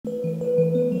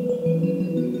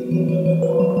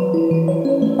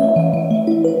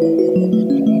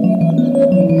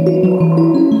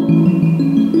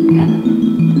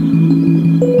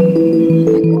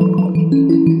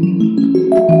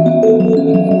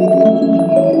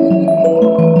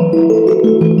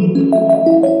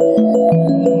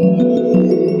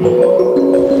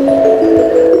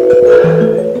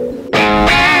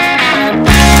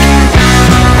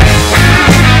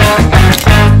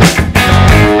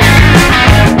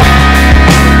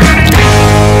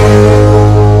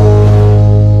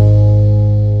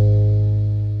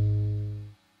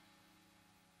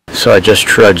So I just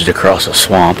trudged across a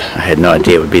swamp. I had no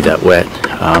idea it would be that wet.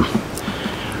 I'm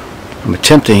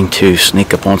attempting to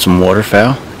sneak up on some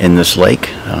waterfowl in this lake.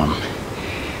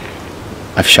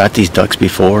 I've shot these ducks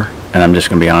before, and I'm just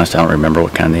going to be honest, I don't remember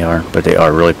what kind they are, but they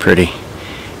are really pretty.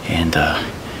 And I'm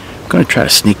going to try to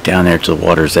sneak down there to the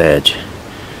water's edge.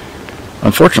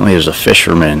 Unfortunately, there's a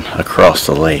fisherman across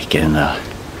the lake, and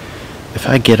if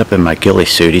I get up in my ghillie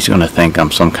suit, he's going to think I'm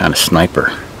some kind of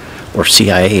sniper or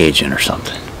CIA agent or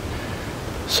something.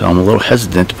 So I'm a little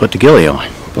hesitant to put the ghillie on,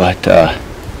 but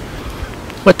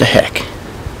what the heck?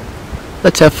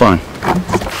 Let's have fun.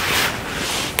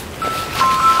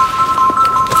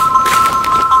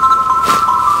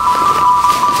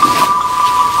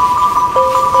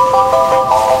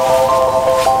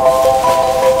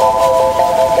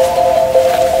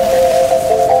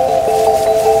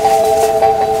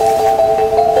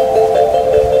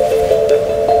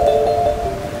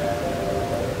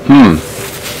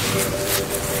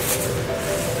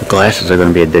 Glasses are going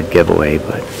to be a dead giveaway,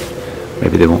 but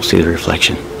maybe they won't see the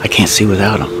reflection. I can't see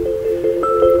without them.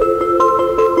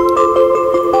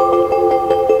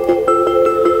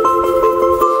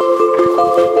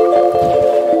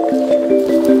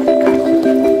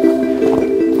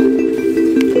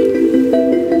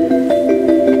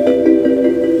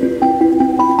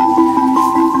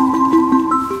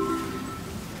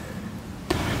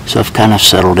 So I've kind of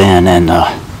settled in, and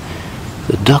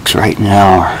the ducks right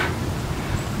now are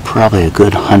probably a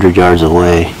good 100 yards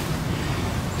away,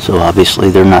 so obviously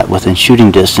they're not within shooting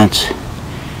distance,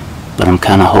 but I'm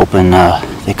kind of hoping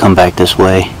they come back this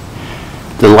way.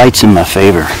 The light's in my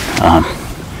favor.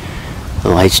 The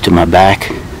light's to my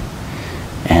back,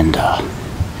 and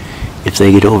if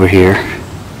they get over here,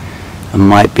 I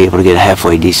might be able to get a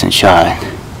halfway decent shot.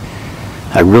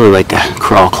 I'd really like to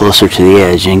crawl closer to the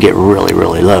edge and get really,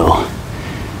 really low.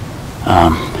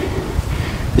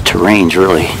 The terrain's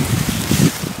really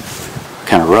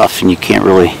kind of rough, and you can't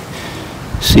really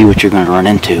see what you're going to run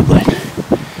into, but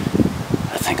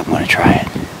I think I'm going to try it.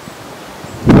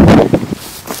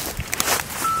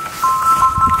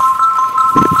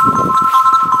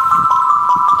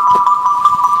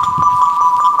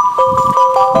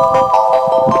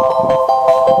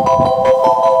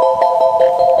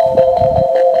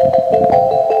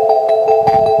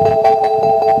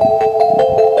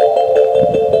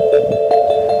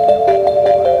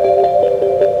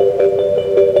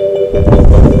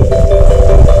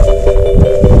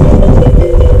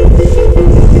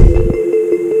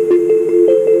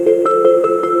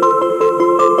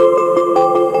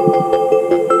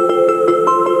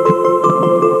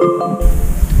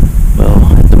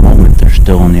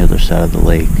 On the other side of the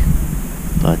lake,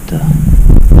 but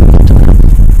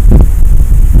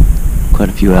quite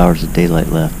a few hours of daylight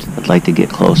left. I'd like to get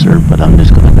closer, but I'm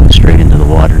just going to go straight into the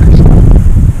water.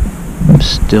 I'm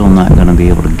still not going to be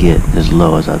able to get as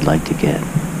low as I'd like to get.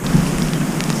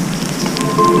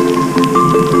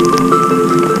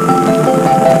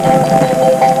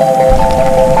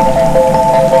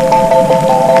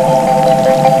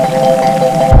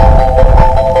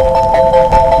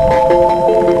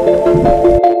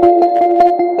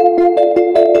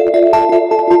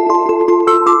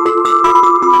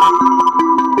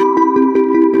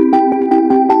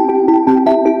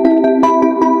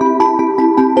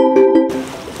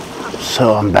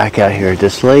 So I'm back out here at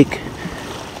this lake,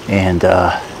 and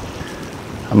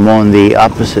I'm on the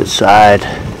opposite side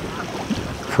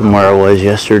from where I was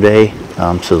yesterday,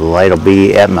 so the light will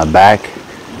be at my back.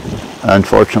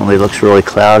 Unfortunately, it looks really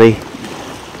cloudy,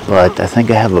 but I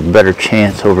think I have a better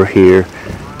chance over here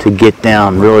to get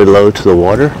down really low to the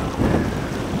water.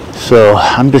 So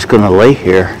I'm just going to lay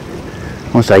here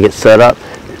once I get set up,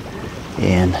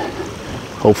 and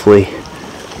hopefully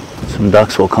some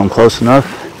ducks will come close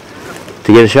enough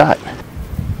to get a shot.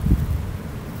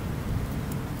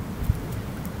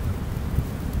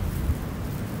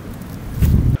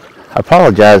 I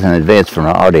apologize in advance for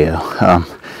my audio.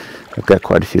 I've got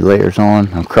quite a few layers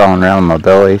on. I'm crawling around on my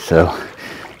belly, so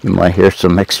you might hear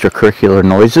some extracurricular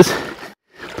noises.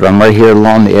 But I'm right here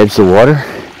along the edge of the water,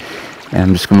 and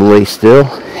I'm just going to lay still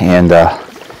and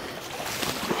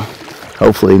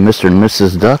hopefully Mr. and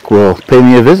Mrs. Duck will pay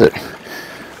me a visit.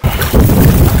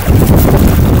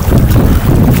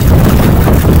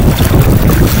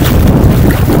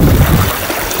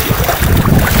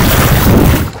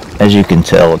 As you can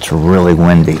tell, it's really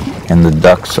windy, and the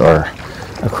ducks are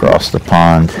across the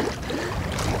pond,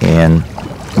 and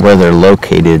where they're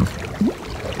located,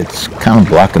 it's kind of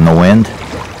blocking the wind.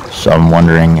 So I'm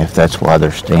wondering if that's why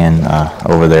they're staying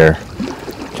over there,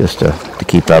 just to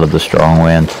keep out of the strong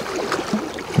wind.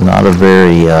 Not a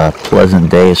very pleasant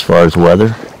day as far as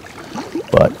weather,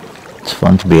 but it's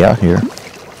fun to be out here.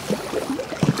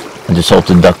 I just hope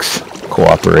the ducks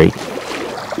cooperate.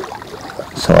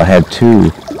 So I had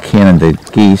 2 Canada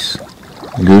geese,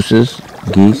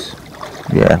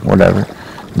 yeah, whatever.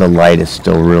 The light is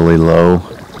still really low,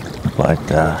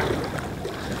 but at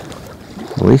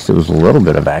least it was a little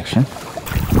bit of action.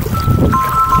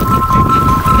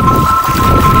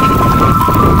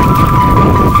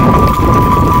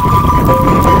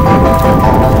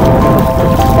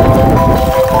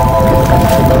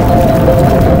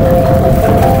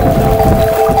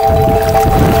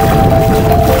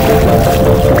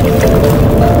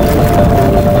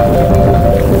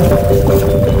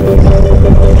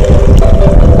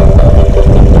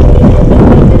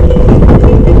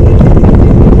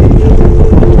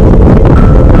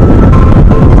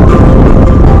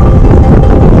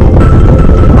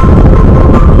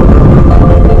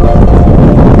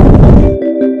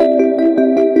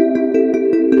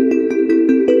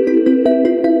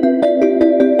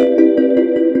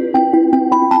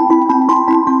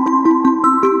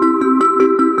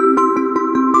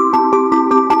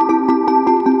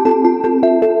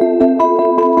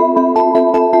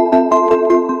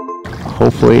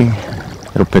 Hopefully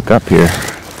it'll pick up here.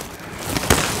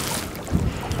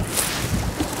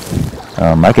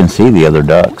 I can see the other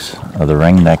ducks, the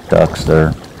ringneck ducks.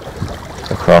 They're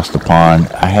across the pond.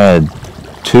 I had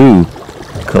 2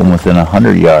 come within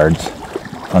 100 yards.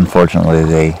 Unfortunately,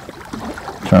 they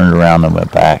turned around and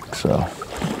went back. So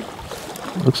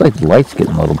looks like the light's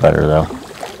getting a little better though.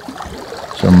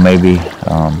 So maybe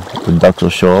the ducks will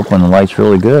show up when the light's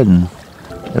really good, and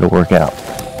it'll work out.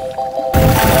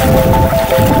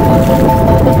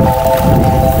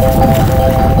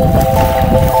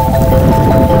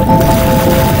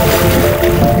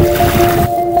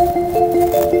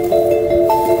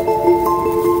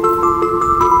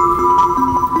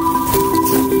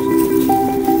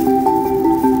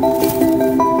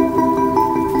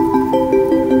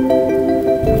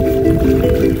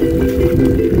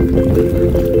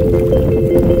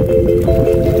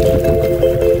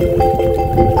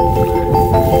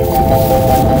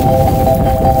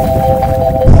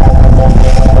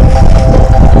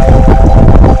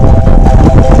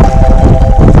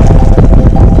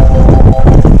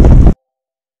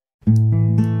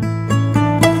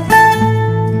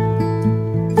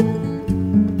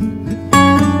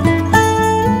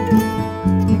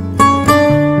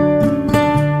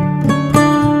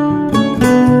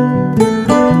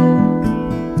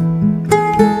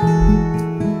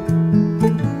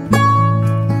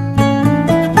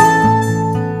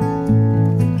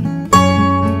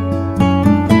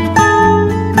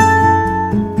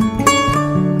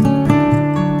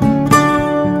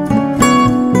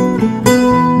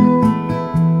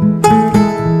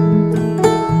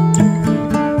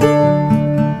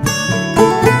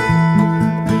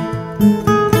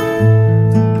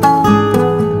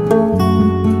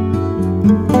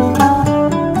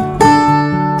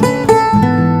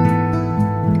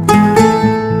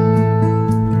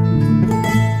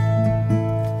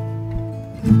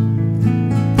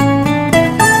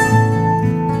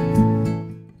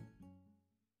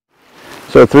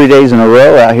 So 3 days in a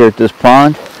row out here at this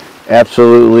pond,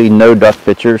 absolutely no duck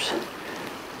pictures.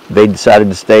 They decided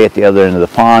to stay at the other end of the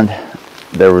pond.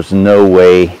 There was no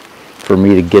way for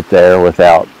me to get there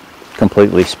without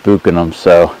completely spooking them.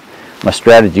 So my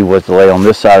strategy was to lay on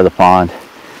this side of the pond,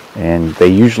 and they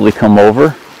usually come over.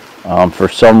 For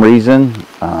some reason,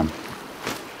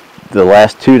 the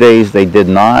last 2 days they did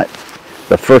not.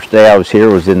 The first day I was here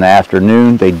was in the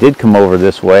afternoon. They did come over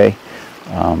this way.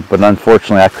 But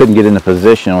unfortunately I couldn't get into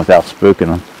position without spooking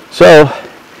them. So,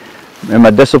 am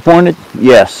I disappointed?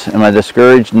 Yes. Am I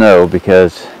discouraged? No,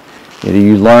 because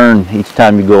you learn each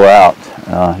time you go out.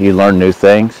 You learn new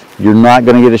things. You're not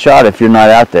going to get a shot if you're not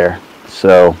out there.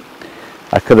 So,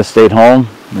 I could have stayed home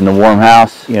in the warm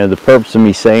house. You know, the purpose of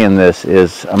me saying this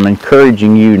is I'm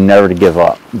encouraging you never to give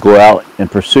up. Go out and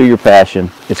pursue your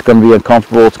passion. It's going to be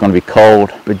uncomfortable. It's going to be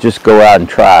cold, but just go out and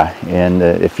try. And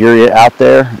if you're out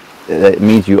there, that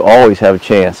means you always have a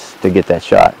chance to get that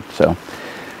shot. So,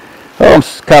 I'm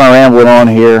kind of rambling on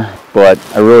here. But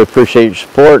I really appreciate your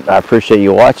support. I appreciate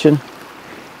you watching.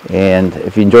 And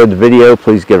if you enjoyed the video,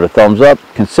 please give it a thumbs up.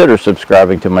 Consider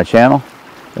subscribing to my channel.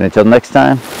 And until next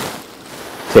time,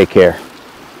 take care.